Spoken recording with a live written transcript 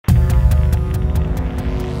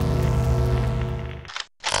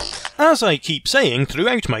As I keep saying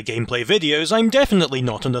throughout my gameplay videos, I'm definitely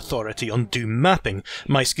not an authority on Doom mapping.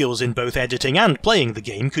 My skills in both editing and playing the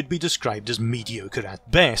game could be described as mediocre at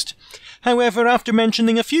best. However, after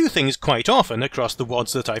mentioning a few things quite often across the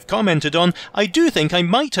WODs that I've commented on, I do think I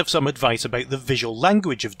might have some advice about the visual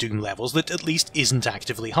language of Doom levels that at least isn't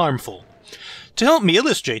actively harmful. To help me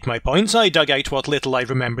illustrate my points, I dug out what little I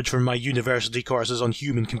remembered from my university courses on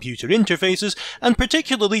human-computer interfaces, and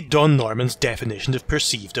particularly Don Norman's definition of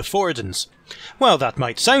perceived affordance. While that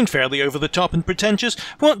might sound fairly over-the-top and pretentious,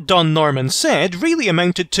 what Don Norman said really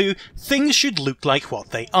amounted to, things should look like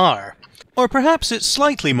what they are. Or perhaps it's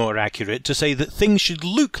slightly more accurate to say that things should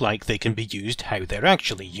look like they can be used how they're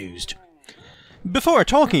actually used. Before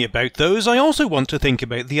talking about those, I also want to think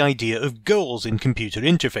about the idea of goals in computer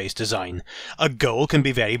interface design. A goal can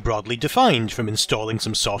be very broadly defined, from installing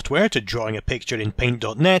some software to drawing a picture in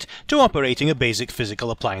Paint.net to operating a basic physical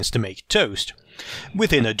appliance to make toast.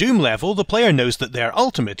 Within a Doom level, the player knows that their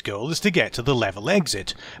ultimate goal is to get to the level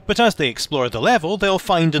exit, but as they explore the level, they'll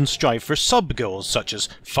find and strive for sub-goals, such as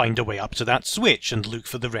find a way up to that switch and look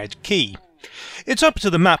for the red key. It's up to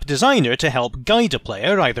the map designer to help guide a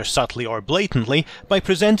player, either subtly or blatantly, by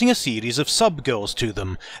presenting a series of sub-goals to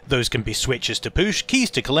them. Those can be switches to push, keys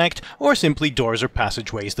to collect, or simply doors or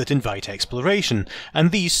passageways that invite exploration, and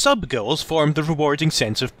these sub-goals form the rewarding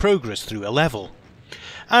sense of progress through a level.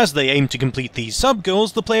 As they aim to complete these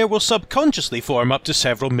sub-goals, the player will subconsciously form up to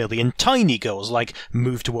several million tiny goals, like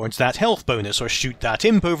move towards that health bonus, or shoot that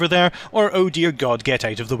imp over there, or oh dear god, get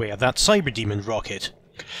out of the way of that cyberdemon rocket.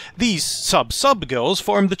 These sub-goals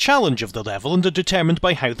form the challenge of the level and are determined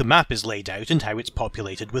by how the map is laid out and how it's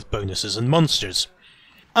populated with bonuses and monsters.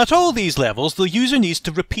 At all these levels, the user needs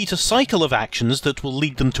to repeat a cycle of actions that will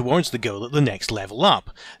lead them towards the goal at the next level up.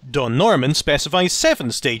 Don Norman specifies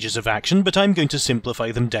 7 stages of action, but I'm going to simplify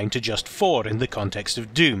them down to just 4 in the context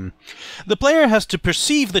of Doom. The player has to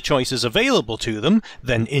perceive the choices available to them,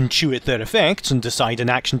 then intuit their effects and decide an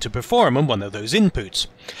action to perform on one of those inputs.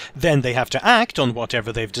 Then they have to act on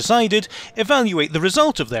whatever they've decided, evaluate the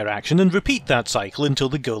result of their action, and repeat that cycle until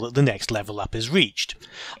the goal at the next level up is reached.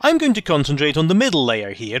 I'm going to concentrate on the middle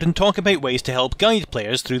layer here and talk about ways to help guide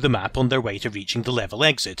players through the map on their way to reaching the level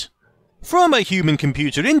exit. From a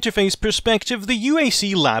human-computer interface perspective, the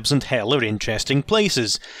UAC labs and hell are interesting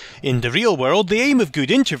places. In the real world, the aim of good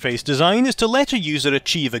interface design is to let a user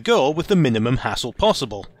achieve a goal with the minimum hassle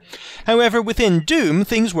possible. However, within Doom,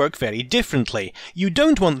 things work very differently. You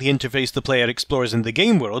don't want the interface the player explores in the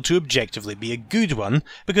game world to objectively be a good one,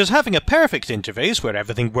 because having a perfect interface where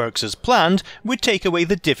everything works as planned would take away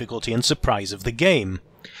the difficulty and surprise of the game.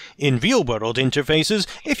 In real-world interfaces,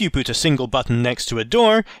 if you put a single button next to a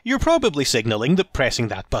door, you're probably signalling that pressing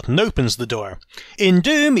that button opens the door. In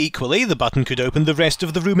Doom, equally, the button could open the rest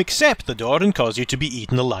of the room except the door and cause you to be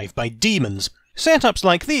eaten alive by demons. Setups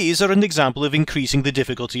like these are an example of increasing the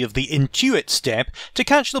difficulty of the intuit step to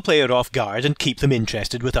catch the player off guard and keep them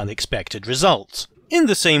interested with unexpected results. In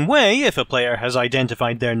the same way, if a player has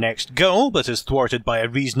identified their next goal, but is thwarted by a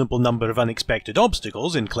reasonable number of unexpected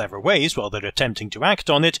obstacles in clever ways while they're attempting to act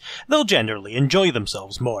on it, they'll generally enjoy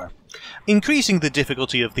themselves more. Increasing the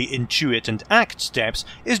difficulty of the intuit and act steps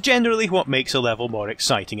is generally what makes a level more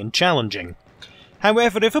exciting and challenging.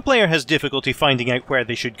 However, if a player has difficulty finding out where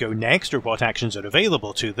they should go next or what actions are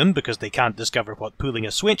available to them because they can't discover what pulling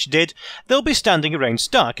a switch did, they'll be standing around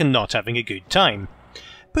stuck and not having a good time.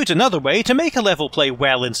 Put another way, to make a level play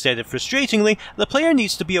well instead of frustratingly, the player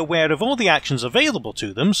needs to be aware of all the actions available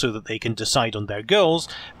to them so that they can decide on their goals,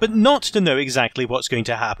 but not to know exactly what's going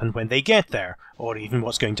to happen when they get there, or even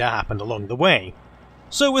what's going to happen along the way.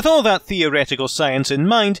 So with all that theoretical science in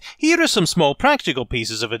mind, here are some small practical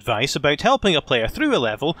pieces of advice about helping a player through a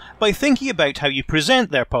level by thinking about how you present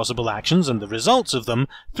their possible actions and the results of them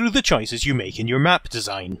through the choices you make in your map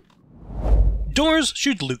design. Doors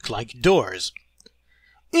should look like doors.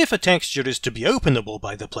 If a texture is to be openable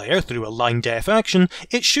by the player through a line-def action,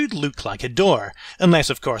 it should look like a door, unless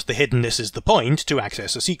of course the hiddenness is the point to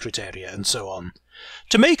access a secret area and so on.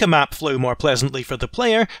 To make a map flow more pleasantly for the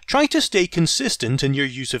player, try to stay consistent in your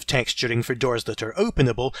use of texturing for doors that are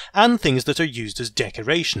openable and things that are used as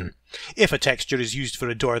decoration. If a texture is used for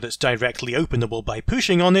a door that's directly openable by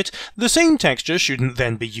pushing on it, the same texture shouldn't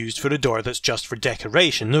then be used for a door that's just for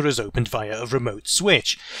decoration or is opened via a remote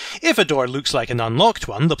switch. If a door looks like an unlocked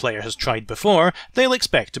one the player has tried before, they'll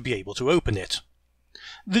expect to be able to open it.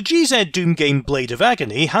 The GZ Doom game Blade of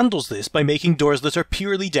Agony handles this by making doors that are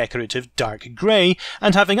purely decorative dark grey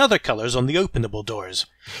and having other colours on the openable doors.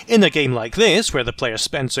 In a game like this, where the players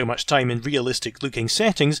spend so much time in realistic looking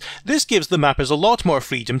settings, this gives the mappers a lot more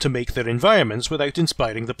freedom to make their environments without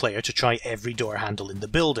inspiring the player to try every door handle in the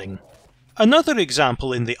building. Another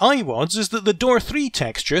example in the IWADs is that the Door 3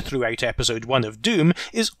 texture throughout Episode 1 of Doom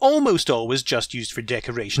is almost always just used for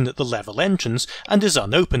decoration at the level entrance and is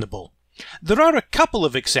unopenable. There are a couple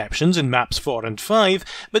of exceptions in maps 4 and 5,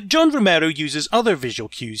 but John Romero uses other visual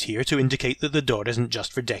cues here to indicate that the door isn't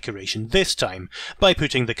just for decoration this time. By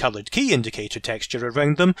putting the coloured key indicator texture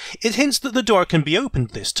around them, it hints that the door can be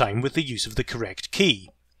opened this time with the use of the correct key.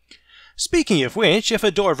 Speaking of which, if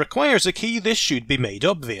a door requires a key, this should be made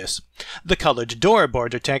obvious. The coloured door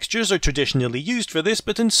border textures are traditionally used for this,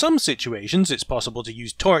 but in some situations it's possible to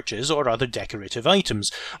use torches or other decorative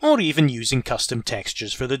items, or even using custom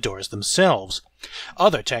textures for the doors themselves.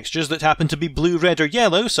 Other textures that happen to be blue, red or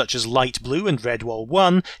yellow, such as light blue and red wall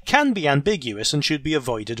 1, can be ambiguous and should be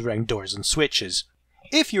avoided around doors and switches.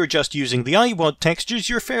 If you're just using the IWAD textures,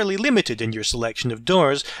 you're fairly limited in your selection of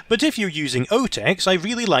doors, but if you're using OTEX, I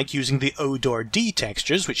really like using the O-Door D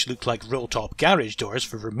textures, which look like roll-top garage doors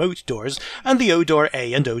for remote doors, and the O-Door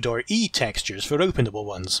A and O-Door E textures for openable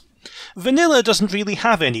ones. Vanilla doesn't really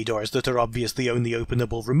have any doors that are obviously only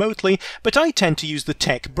openable remotely, but I tend to use the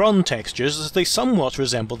Tech Bron textures as they somewhat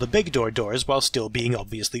resemble the big door doors while still being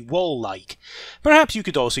obviously wall-like. Perhaps you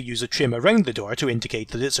could also use a trim around the door to indicate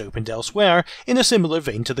that it's opened elsewhere, in a similar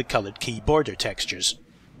vein to the coloured key border textures.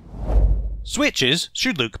 Switches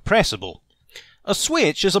should look pressable. A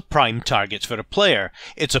switch is a prime target for a player.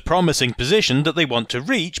 It's a promising position that they want to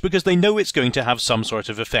reach because they know it's going to have some sort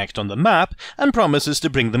of effect on the map and promises to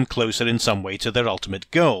bring them closer in some way to their ultimate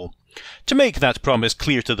goal. To make that promise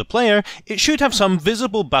clear to the player, it should have some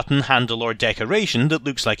visible button, handle or decoration that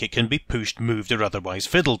looks like it can be pushed, moved or otherwise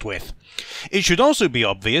fiddled with. It should also be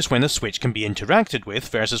obvious when a switch can be interacted with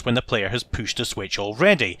versus when the player has pushed a switch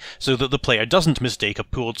already, so that the player doesn't mistake a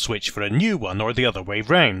pulled switch for a new one or the other way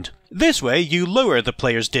round. This way you lower the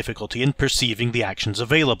player's difficulty in perceiving the actions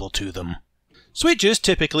available to them. Switches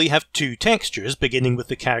typically have two textures, beginning with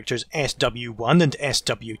the characters SW1 and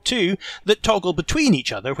SW2, that toggle between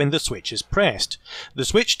each other when the switch is pressed. The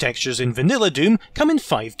switch textures in Vanilla Doom come in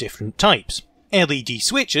 5 different types. LED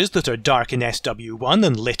switches that are dark in SW1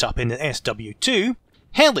 and lit up in SW2,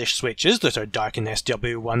 hellish switches that are dark in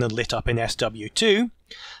SW1 and lit up in SW2,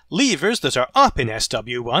 levers that are up in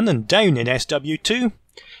SW1 and down in SW2,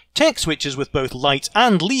 tech switches with both lights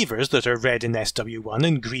and levers that are red in SW1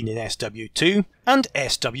 and green in SW2, and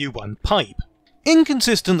SW1 pipe.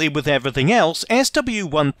 Inconsistently with everything else,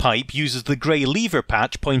 SW1 pipe uses the grey lever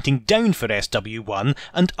patch pointing down for SW1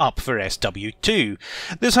 and up for SW2.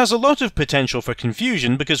 This has a lot of potential for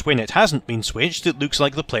confusion because when it hasn't been switched, it looks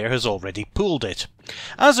like the player has already pulled it.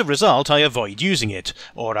 As a result, I avoid using it,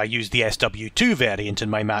 or I use the SW2 variant in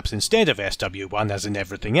my maps instead of SW1 as in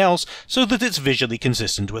everything else, so that it's visually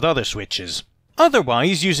consistent with other switches.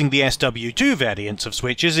 Otherwise, using the SW2 variants of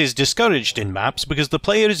switches is discouraged in maps because the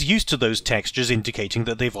player is used to those textures indicating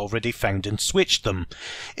that they've already found and switched them.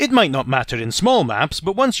 It might not matter in small maps,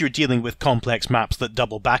 but once you're dealing with complex maps that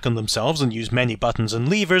double back on themselves and use many buttons and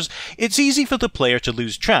levers, it's easy for the player to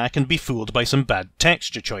lose track and be fooled by some bad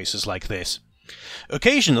texture choices like this.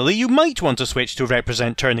 Occasionally, you might want to switch to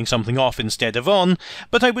represent turning something off instead of on,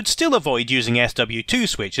 but I would still avoid using SW2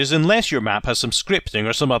 switches unless your map has some scripting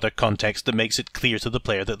or some other context that makes it clear to the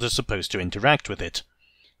player that they're supposed to interact with it.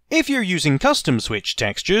 If you're using custom switch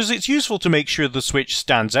textures, it's useful to make sure the switch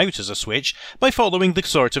stands out as a switch by following the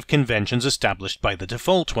sort of conventions established by the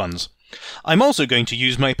default ones. I'm also going to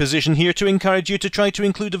use my position here to encourage you to try to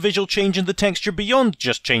include a visual change in the texture beyond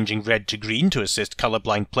just changing red to green to assist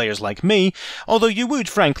colourblind players like me, although you would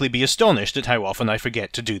frankly be astonished at how often I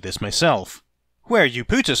forget to do this myself. Where you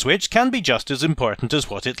put a switch can be just as important as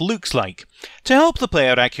what it looks like. To help the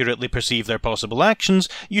player accurately perceive their possible actions,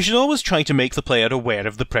 you should always try to make the player aware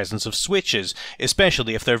of the presence of switches,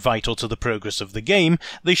 especially if they're vital to the progress of the game.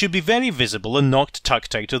 They should be very visible and not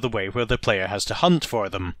tucked out of the way where the player has to hunt for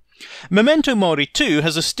them. Memento Mori 2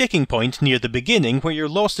 has a sticking point near the beginning where you're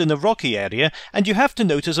lost in a rocky area and you have to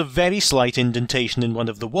notice a very slight indentation in one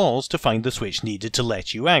of the walls to find the switch needed to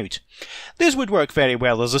let you out. This would work very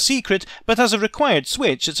well as a secret, but as a required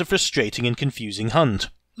switch it's a frustrating and confusing hunt.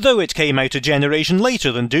 Though it came out a generation later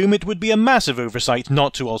than Doom, it would be a massive oversight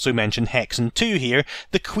not to also mention Hexen 2 here,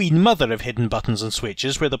 the queen mother of hidden buttons and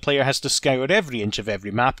switches, where the player has to scour every inch of every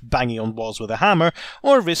map, banging on walls with a hammer,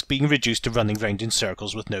 or risk being reduced to running round in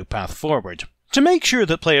circles with no path forward. To make sure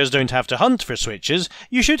that players don't have to hunt for switches,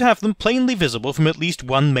 you should have them plainly visible from at least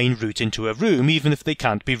one main route into a room, even if they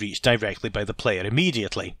can't be reached directly by the player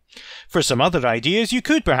immediately. For some other ideas, you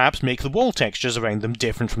could perhaps make the wall textures around them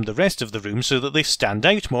different from the rest of the room so that they stand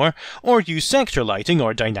out more, or use sector lighting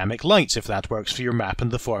or dynamic lights if that works for your map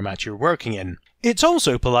and the format you're working in. It's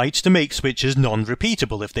also polite to make switches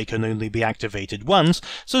non-repeatable if they can only be activated once,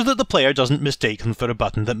 so that the player doesn't mistake them for a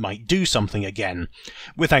button that might do something again.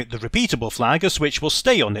 Without the repeatable flag, a switch will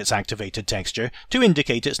stay on its activated texture to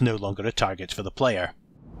indicate it's no longer a target for the player.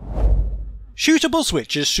 Shootable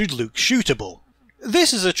switches should look shootable.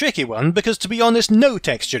 This is a tricky one because, to be honest, no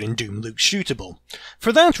texture in Doom looks shootable.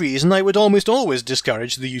 For that reason, I would almost always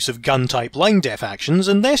discourage the use of gun-type line def actions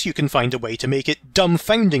unless you can find a way to make it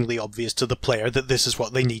dumbfoundingly obvious to the player that this is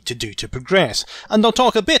what they need to do to progress, and I'll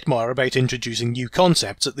talk a bit more about introducing new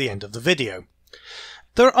concepts at the end of the video.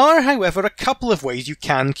 There are, however, a couple of ways you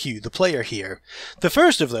can cue the player here. The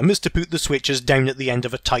first of them is to put the switches down at the end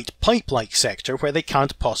of a tight pipe-like sector where they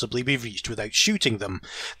can't possibly be reached without shooting them.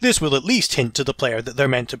 This will at least hint to the player that they're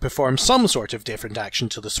meant to perform some sort of different action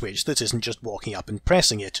to the switch that isn't just walking up and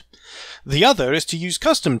pressing it. The other is to use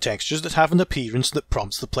custom textures that have an appearance that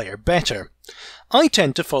prompts the player better. I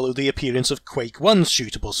tend to follow the appearance of Quake 1's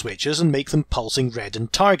shootable switches and make them pulsing red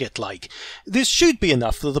and target-like. This should be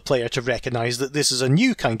enough for the player to recognise that this is a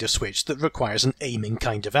new kind of switch that requires an aiming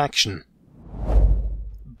kind of action.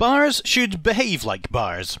 Bars should behave like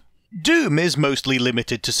bars. Doom is mostly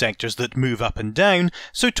limited to sectors that move up and down,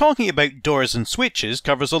 so talking about doors and switches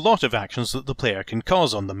covers a lot of actions that the player can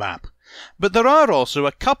cause on the map. But there are also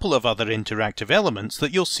a couple of other interactive elements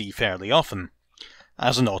that you'll see fairly often.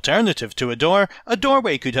 As an alternative to a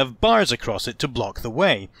doorway could have bars across it to block the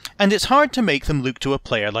way, and it's hard to make them look to a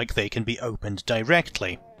player like they can be opened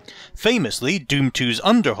directly. Famously, Doom 2's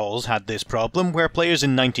Underhalls had this problem where players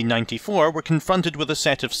in 1994 were confronted with a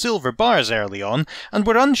set of silver bars early on and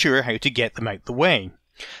were unsure how to get them out the way.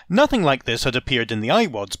 Nothing like this had appeared in the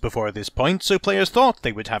iWads before this point, so players thought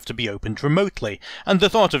they would have to be opened remotely, and the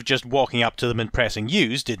thought of just walking up to them and pressing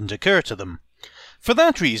use didn't occur to them. For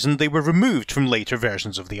that reason, they were removed from later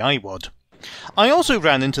versions of the iWad. I also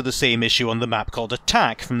ran into the same issue on the map called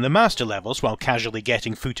Attack from the master levels while casually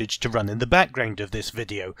getting footage to run in the background of this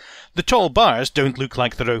video. The tall bars don't look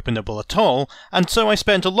like they're openable at all, and so I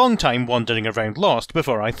spent a long time wandering around lost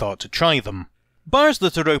before I thought to try them. Bars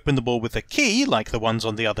that are openable with a key, like the ones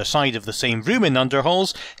on the other side of the same room in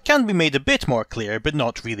Underhalls, can be made a bit more clear, but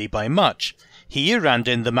not really by much. Here, and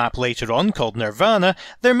in the map later on called Nirvana,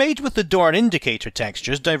 they're made with the door indicator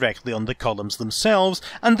textures directly on the columns themselves,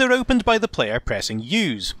 and they're opened by the player pressing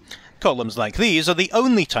Use. Columns like these are the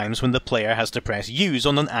only times when the player has to press Use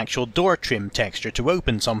on an actual door trim texture to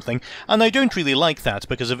open something, and I don't really like that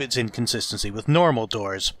because of its inconsistency with normal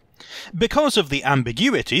doors. Because of the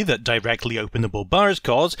ambiguity that directly openable bars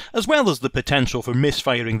cause, as well as the potential for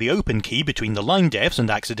misfiring the open key between the line defs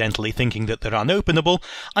and accidentally thinking that they're unopenable,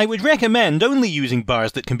 I would recommend only using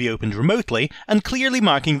bars that can be opened remotely and clearly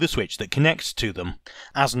marking the switch that connects to them.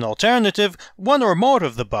 As an alternative, one or more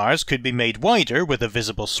of the bars could be made wider with a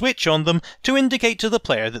visible switch on them to indicate to the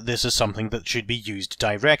player that this is something that should be used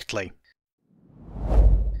directly.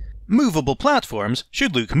 Movable platforms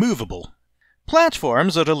should look movable.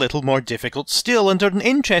 Platforms are a little more difficult still and are an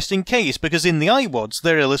interesting case because in the iWads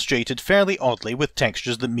they're illustrated fairly oddly with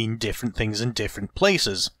textures that mean different things in different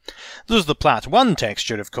places. There's the Plat 1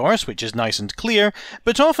 texture, of course, which is nice and clear,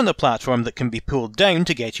 but often a platform that can be pulled down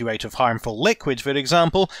to get you out of harmful liquid, for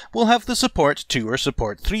example, will have the Support 2 or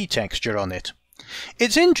Support 3 texture on it.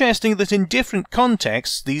 It's interesting that in different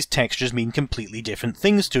contexts these textures mean completely different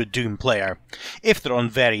things to a Doom player. If they're on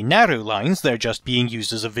very narrow lines, they're just being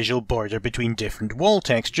used as a visual border between different wall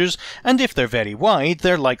textures, and if they're very wide,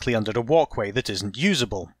 they're likely under a walkway that isn't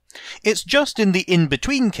usable. It's just in the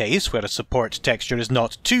in-between case, where a support texture is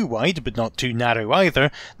not too wide but not too narrow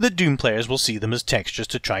either, that Doom players will see them as textures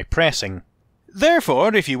to try pressing.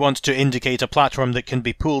 Therefore, if you want to indicate a platform that can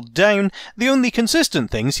be pulled down, the only consistent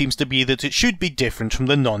thing seems to be that it should be different from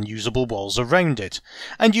the non-usable walls around it,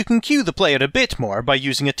 and you can cue the player a bit more by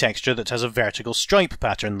using a texture that has a vertical stripe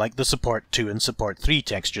pattern like the Support 2 and Support 3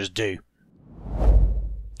 textures do.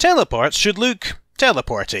 Teleports should look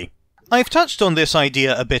teleporty. I've touched on this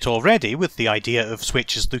idea a bit already with the idea of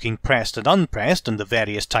switches looking pressed and unpressed and the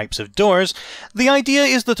various types of doors. The idea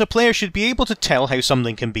is that a player should be able to tell how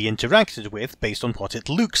something can be interacted with based on what it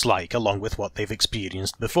looks like along with what they've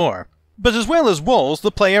experienced before. But as well as walls,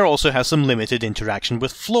 the player also has some limited interaction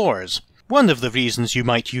with floors. One of the reasons you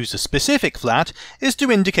might use a specific flat is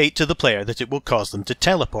to indicate to the player that it will cause them to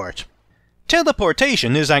teleport.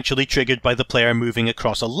 Teleportation is actually triggered by the player moving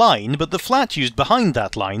across a line, but the flat used behind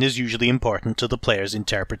that line is usually important to the player's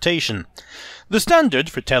interpretation. The standard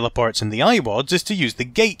for teleports in the iWads is to use the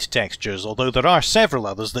gate textures, although there are several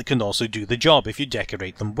others that can also do the job if you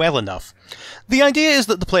decorate them well enough. The idea is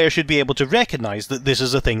that the player should be able to recognise that this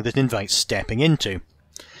is a thing that invites stepping into.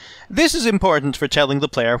 This is important for telling the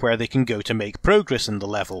player where they can go to make progress in the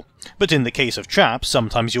level, but in the case of traps,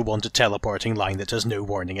 sometimes you'll want a teleporting line that has no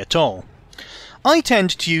warning at all. I tend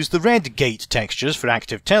to use the red gate textures for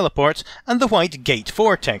active teleports and the white gate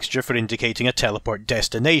 4 texture for indicating a teleport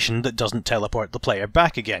destination that doesn't teleport the player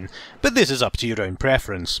back again, but this is up to your own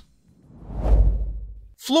preference.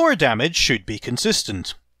 Floor damage should be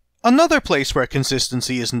consistent. Another place where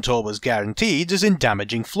consistency isn't always guaranteed is in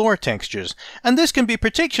damaging floor textures, and this can be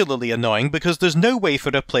particularly annoying because there's no way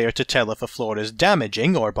for a player to tell if a floor is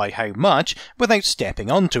damaging, or by how much, without stepping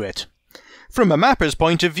onto it. From a mapper's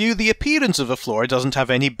point of view, the appearance of a floor doesn't have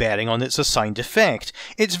any bearing on its assigned effect.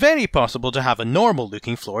 It's very possible to have a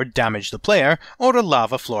normal-looking floor damage the player, or a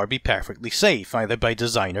lava floor be perfectly safe, either by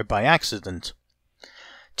design or by accident.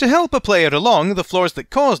 To help a player along, the floors that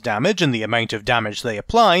cause damage and the amount of damage they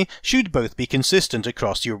apply should both be consistent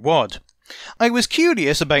across your WAD. I was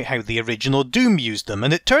curious about how the original Doom used them,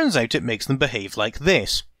 and it turns out it makes them behave like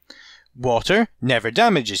this. Water never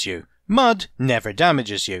damages you. Mud never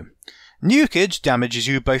damages you. Nukage damages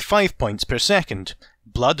you by 5 points per second,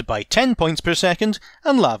 blood by 10 points per second,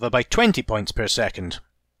 and lava by 20 points per second.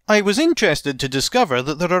 I was interested to discover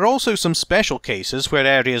that there are also some special cases where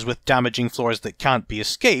areas with damaging floors that can't be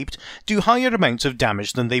escaped do higher amounts of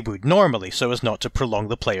damage than they would normally, so as not to prolong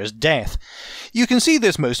the player's death. You can see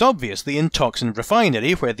this most obviously in Toxin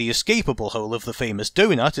Refinery, where the escapable hole of the famous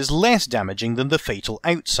donut is less damaging than the fatal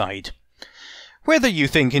outside. Whether you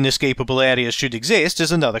think inescapable areas should exist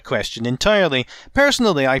is another question entirely.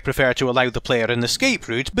 Personally, I prefer to allow the player an escape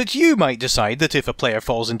route, but you might decide that if a player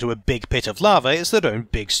falls into a big pit of lava, it's their own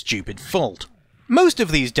big stupid fault. Most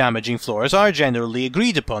of these damaging floors are generally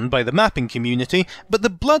agreed upon by the mapping community, but the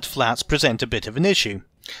blood flats present a bit of an issue.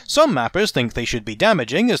 Some mappers think they should be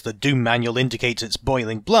damaging, as the Doom manual indicates it's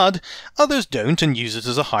boiling blood, others don't and use it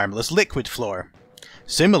as a harmless liquid floor.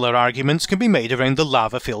 Similar arguments can be made around the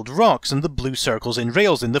lava-filled rocks and the blue circles in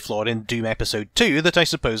rails in the floor in Doom Episode 2 that I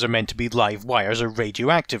suppose are meant to be live wires or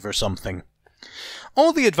radioactive or something.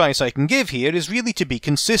 All the advice I can give here is really to be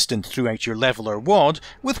consistent throughout your level or WAD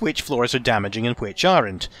with which floors are damaging and which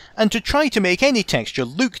aren't, and to try to make any texture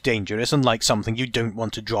look dangerous and like something you don't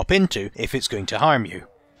want to drop into if it's going to harm you.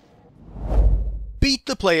 Beat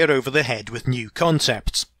the player over the head with new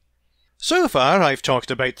concepts. So far, I've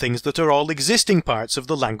talked about things that are all existing parts of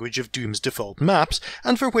the language of Doom's default maps,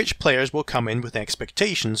 and for which players will come in with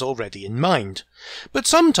expectations already in mind. But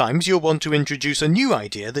sometimes you'll want to introduce a new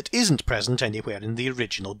idea that isn't present anywhere in the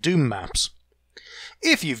original Doom maps.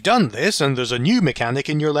 If you've done this, and there's a new mechanic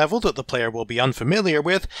in your level that the player will be unfamiliar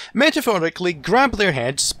with, metaphorically grab their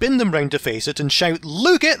head, spin them round to face it, and shout,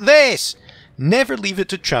 "Look at this!" Never leave it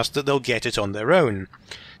to trust that they'll get it on their own.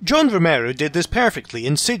 John Romero did this perfectly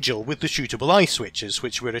in Sigil with the shootable eye switches,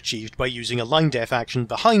 which were achieved by using a line def action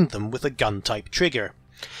behind them with a gun-type trigger.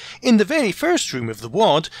 In the very first room of the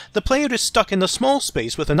WAD, the player is stuck in a small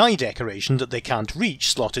space with an eye decoration that they can't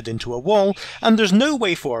reach slotted into a wall, and there's no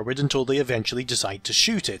way forward until they eventually decide to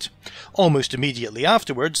shoot it. Almost immediately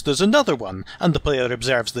afterwards, there's another one, and the player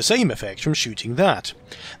observes the same effect from shooting that.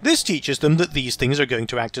 This teaches them that these things are going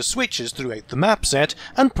to act as switches throughout the map set,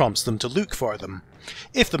 and prompts them to look for them.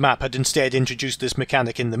 If the map had instead introduced this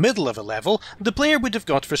mechanic in the middle of a level, the player would have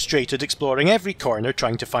got frustrated exploring every corner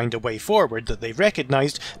trying to find a way forward that they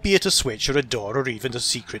recognised, be it a switch or a door or even a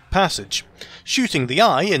secret passage. Shooting the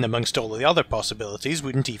eye, in amongst all the other possibilities,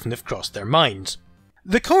 wouldn't even have crossed their minds.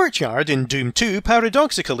 The courtyard in Doom 2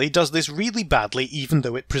 paradoxically does this really badly, even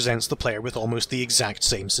though it presents the player with almost the exact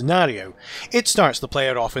same scenario. It starts the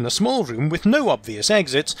player off in a small room with no obvious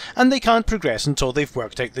exits, and they can't progress until they've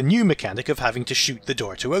worked out the new mechanic of having to shoot the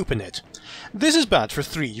door to open it. This is bad for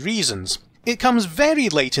 3 reasons. It comes very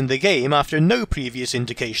late in the game after no previous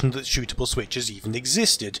indication that shootable switches even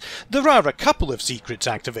existed. There are a couple of secrets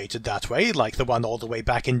activated that way, like the one all the way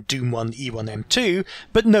back in Doom 1 E1M2,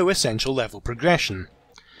 but no essential level progression.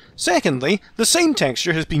 Secondly, the same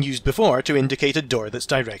texture has been used before to indicate a door that's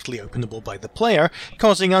directly openable by the player,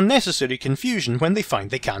 causing unnecessary confusion when they find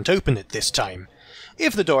they can't open it this time.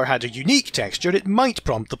 If the door had a unique texture, it might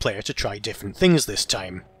prompt the player to try different things this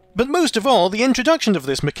time. But most of all, the introduction of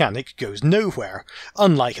this mechanic goes nowhere.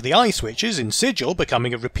 Unlike the eye switches in Sigil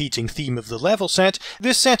becoming a repeating theme of the level set,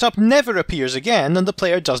 this setup never appears again and the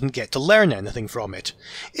player doesn't get to learn anything from it.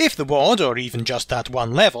 If the WOD, or even just that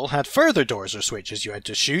one level, had further doors or switches you had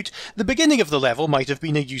to shoot, the beginning of the level might have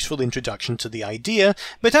been a useful introduction to the idea,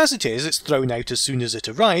 but as it is, it's thrown out as soon as it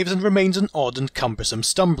arrives and remains an odd and cumbersome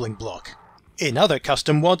stumbling block. In other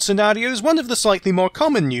custom WOD scenarios, one of the slightly more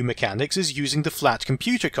common new mechanics is using the flat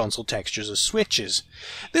computer console textures as switches.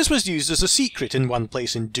 This was used as a secret in one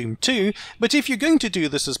place in Doom 2, but if you're going to do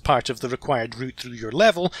this as part of the required route through your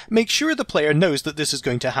level, make sure the player knows that this is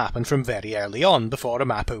going to happen from very early on, before a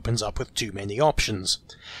map opens up with too many options.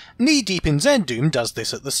 Knee Deep in Z-Doom does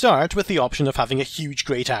this at the start, with the option of having a huge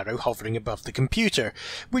great arrow hovering above the computer,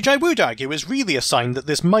 which I would argue is really a sign that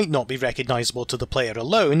this might not be recognisable to the player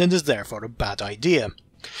alone and is therefore a bad idea.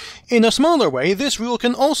 In a smaller way, this rule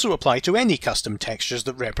can also apply to any custom textures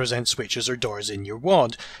that represent switches or doors in your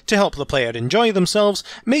WOD. To help the player enjoy themselves,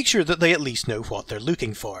 make sure that they at least know what they're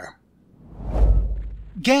looking for.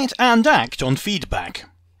 Get and act on feedback.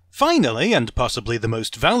 Finally, and possibly the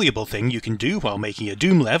most valuable thing you can do while making a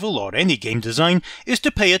Doom level or any game design, is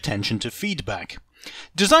to pay attention to feedback.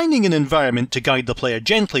 Designing an environment to guide the player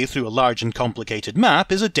gently through a large and complicated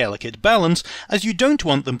map is a delicate balance, as you don't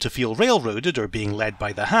want them to feel railroaded or being led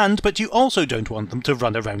by the hand, but you also don't want them to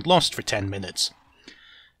run around lost for 10 minutes.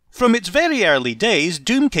 From its very early days,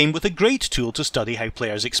 Doom came with a great tool to study how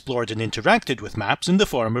players explored and interacted with maps in the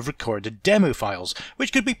form of recorded demo files,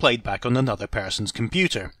 which could be played back on another person's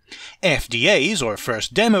computer. FDAs, or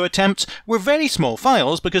first demo attempts, were very small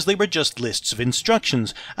files because they were just lists of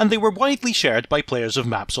instructions, and they were widely shared by players of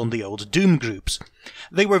maps on the old Doom groups.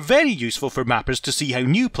 They were very useful for mappers to see how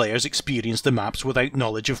new players experienced the maps without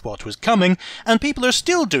knowledge of what was coming, and people are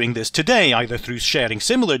still doing this today, either through sharing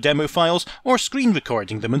similar demo files or screen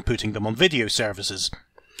recording them and putting them on video services.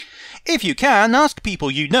 If you can, ask people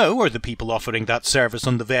you know, or the people offering that service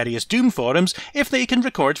on the various Doom forums, if they can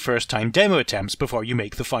record first-time demo attempts before you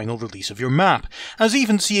make the final release of your map, as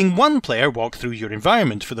even seeing one player walk through your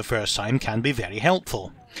environment for the first time can be very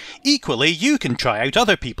helpful. Equally, you can try out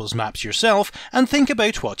other people's maps yourself and think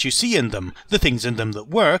about what you see in them, the things in them that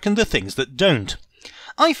work and the things that don't.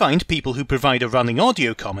 I find people who provide a running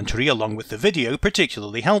audio commentary along with the video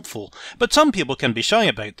particularly helpful, but some people can be shy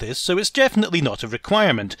about this, so it's definitely not a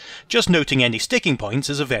requirement. Just noting any sticking points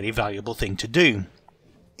is a very valuable thing to do.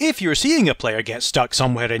 If you're seeing a player get stuck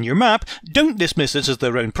somewhere in your map, don't dismiss it as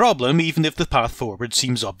their own problem even if the path forward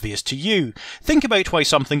seems obvious to you. Think about why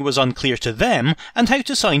something was unclear to them and how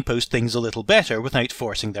to signpost things a little better without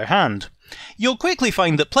forcing their hand. You'll quickly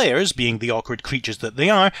find that players, being the awkward creatures that they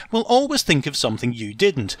are, will always think of something you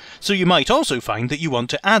didn't, so you might also find that you want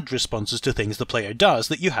to add responses to things the player does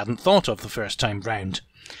that you hadn't thought of the first time round.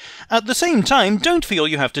 At the same time, don't feel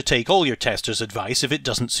you have to take all your testers' advice if it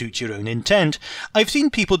doesn't suit your own intent. I've seen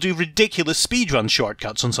people do ridiculous speedrun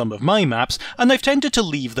shortcuts on some of my maps, and I've tended to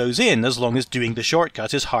leave those in as long as doing the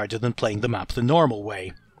shortcut is harder than playing the map the normal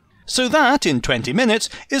way. So that, in 20 minutes,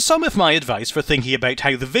 is some of my advice for thinking about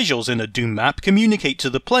how the visuals in a Doom map communicate to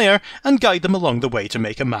the player and guide them along the way to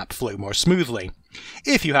make a map flow more smoothly.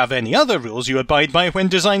 If you have any other rules you abide by when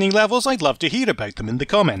designing levels, I'd love to hear about them in the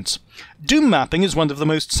comments. Doom mapping is one of the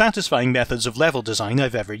most satisfying methods of level design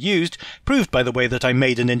I've ever used, proved by the way that I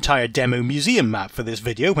made an entire demo museum map for this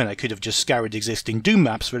video when I could have just scoured existing Doom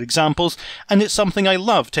maps for examples, and it's something I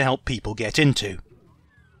love to help people get into.